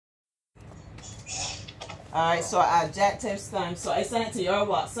Alright, so adjectives time. So I sent it to your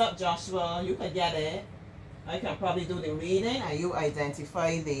WhatsApp, Joshua. You can get it. I can probably do the reading and you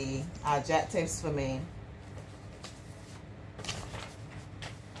identify the adjectives for me.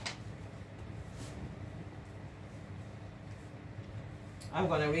 I'm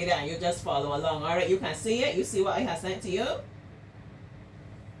going to read it and you just follow along. Alright, you can see it. You see what I have sent to you?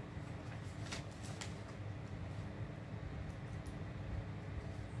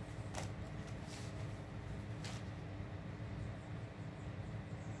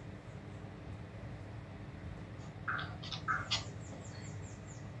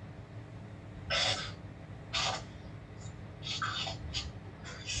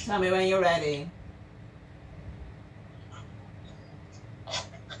 Tell me when you're ready.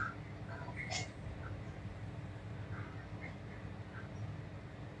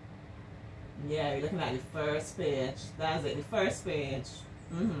 Yeah, you're looking at the first page. That's it, the first page.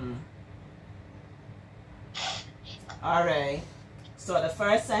 Alright. So the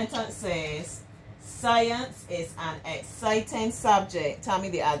first sentence says, science is an exciting subject. Tell me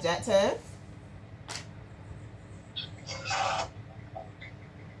the adjective.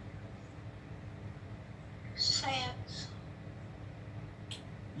 Science.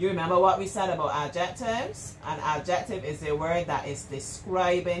 You remember what we said about adjectives? An adjective is a word that is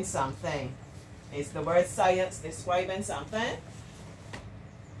describing something. Is the word science describing something?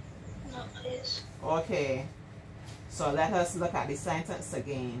 No, please. Okay. So let us look at the sentence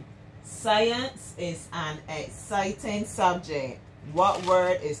again. Science is an exciting subject. What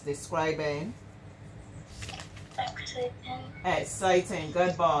word is describing? Exciting. Exciting.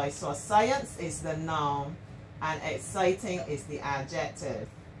 Good boy. So science is the noun and exciting is the adjective.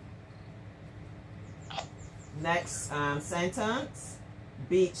 Next sentence.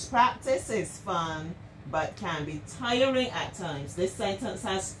 Beach practice is fun but can be tiring at times. This sentence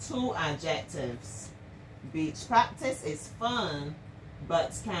has two adjectives. Beach practice is fun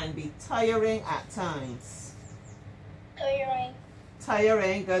but can be tiring at times. Tiring.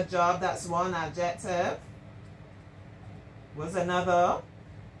 Tiring, good job. That's one adjective. What's another?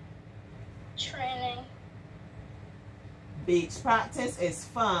 Training. Beach practice is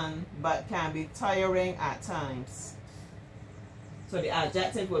fun but can be tiring at times. So the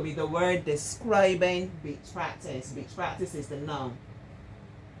adjective will be the word describing beach practice. Beach practice is the noun.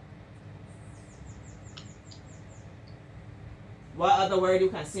 What other word you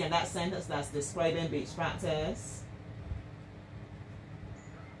can see in that sentence that's describing beach practice?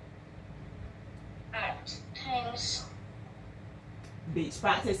 At times. Beach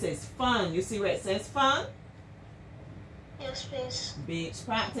practice is fun. You see where it says fun? Yes, please. Beach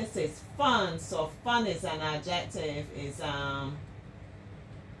practice is fun. So fun is an adjective.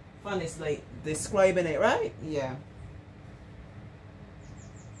 Fun is like describing it, right? Yeah.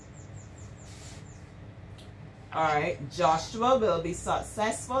 Alright, Joshua will be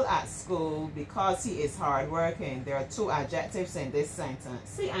successful at school because he is hardworking. There are two adjectives in this sentence.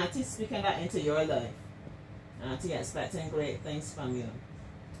 See, Auntie speaking that into your life. Auntie expecting great things from you.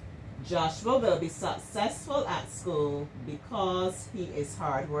 Joshua will be successful at school because he is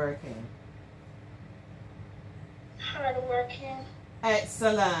hardworking. Hardworking.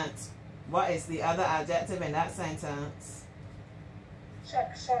 Excellent. What is the other adjective in that sentence?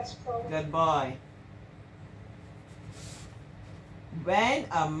 Successful. Good boy. When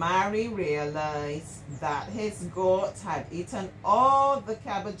Amari realized that his goat had eaten all the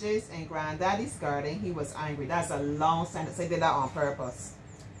cabbages in Granddaddy's garden, he was angry. That's a long sentence. I did that on purpose.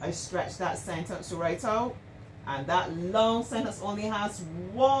 I stretched that sentence right out. And that long sentence only has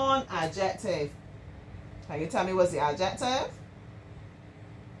one adjective. Can you tell me what's the adjective?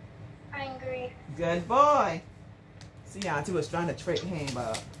 Angry. Good boy. See, Auntie was trying to trick him,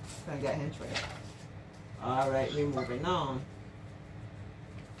 but couldn't get him tricked. Alright, we're moving on.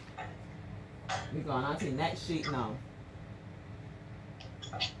 We're going on to the next sheet now.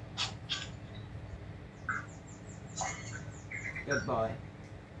 Good boy.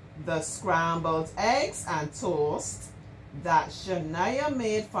 The scrambled eggs and toast that Shania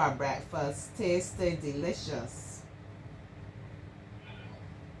made for breakfast tasted delicious.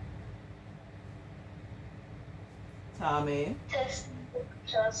 Tell me.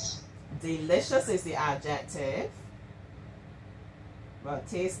 Delicious. Delicious is the adjective. Well,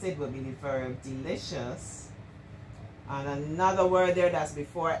 tasted will be the verb. Delicious. And another word there that's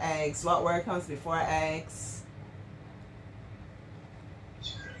before eggs. What word comes before eggs?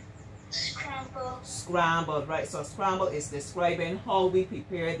 Scrambled. Scrambled, right? So scrambled is describing how we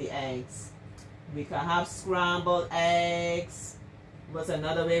prepare the eggs. We can have scrambled eggs. What's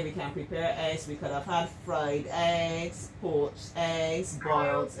another way we can prepare eggs? We could have had fried eggs, poached eggs,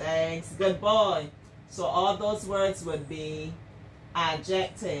 boiled eggs. Good boy. So all those words would be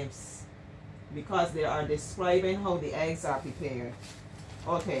adjectives because they are describing how the eggs are prepared.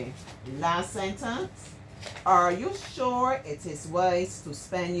 Okay, last sentence. Are you sure it is wise to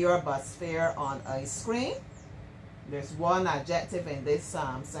spend your bus fare on ice cream? There's one adjective in this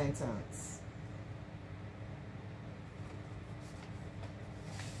sentence.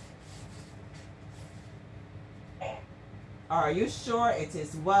 Are you sure it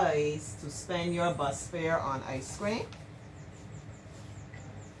is wise to spend your bus fare on ice cream?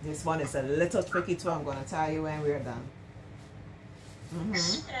 This one is a little tricky too. I'm going to tell you when we're done.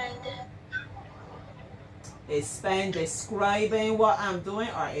 Spend. Is spend describing what I'm doing,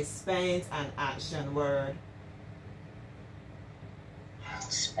 or is spend an action word?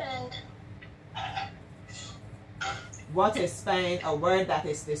 Spend. What is spend? A word that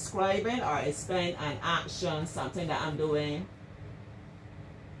is describing, or is spend an action, something that I'm doing?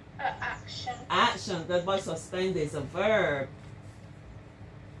 Action. Action. Good boy. So spend is a verb.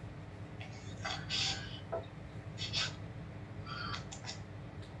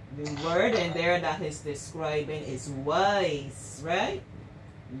 The word in there that is describing is wise, right?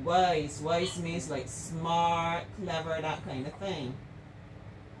 Wise. Wise means like smart, clever, that kind of thing.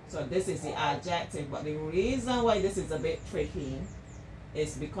 So this is the adjective. But the reason why this is a bit tricky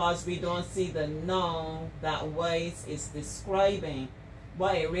is because we don't see the noun that wise is describing.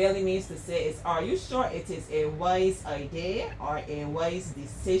 What it really means to say is, are you sure it is a wise idea or a wise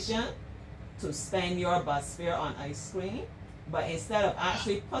decision to spend your bus fare on ice cream? But instead of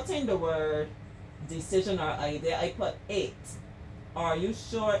actually putting the word decision or idea, I put it. Are you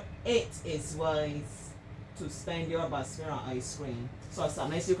sure it is wise to spend your bus fare on ice cream? So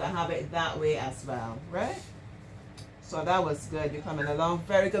sometimes you can have it that way as well, right? So that was good. You're coming along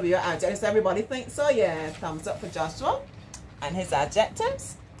very good with your adjectives. Everybody thinks so? Yeah. Thumbs up for Joshua and his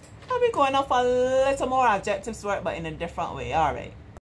adjectives. I'll be going off a little more adjectives work, but in a different way. All right.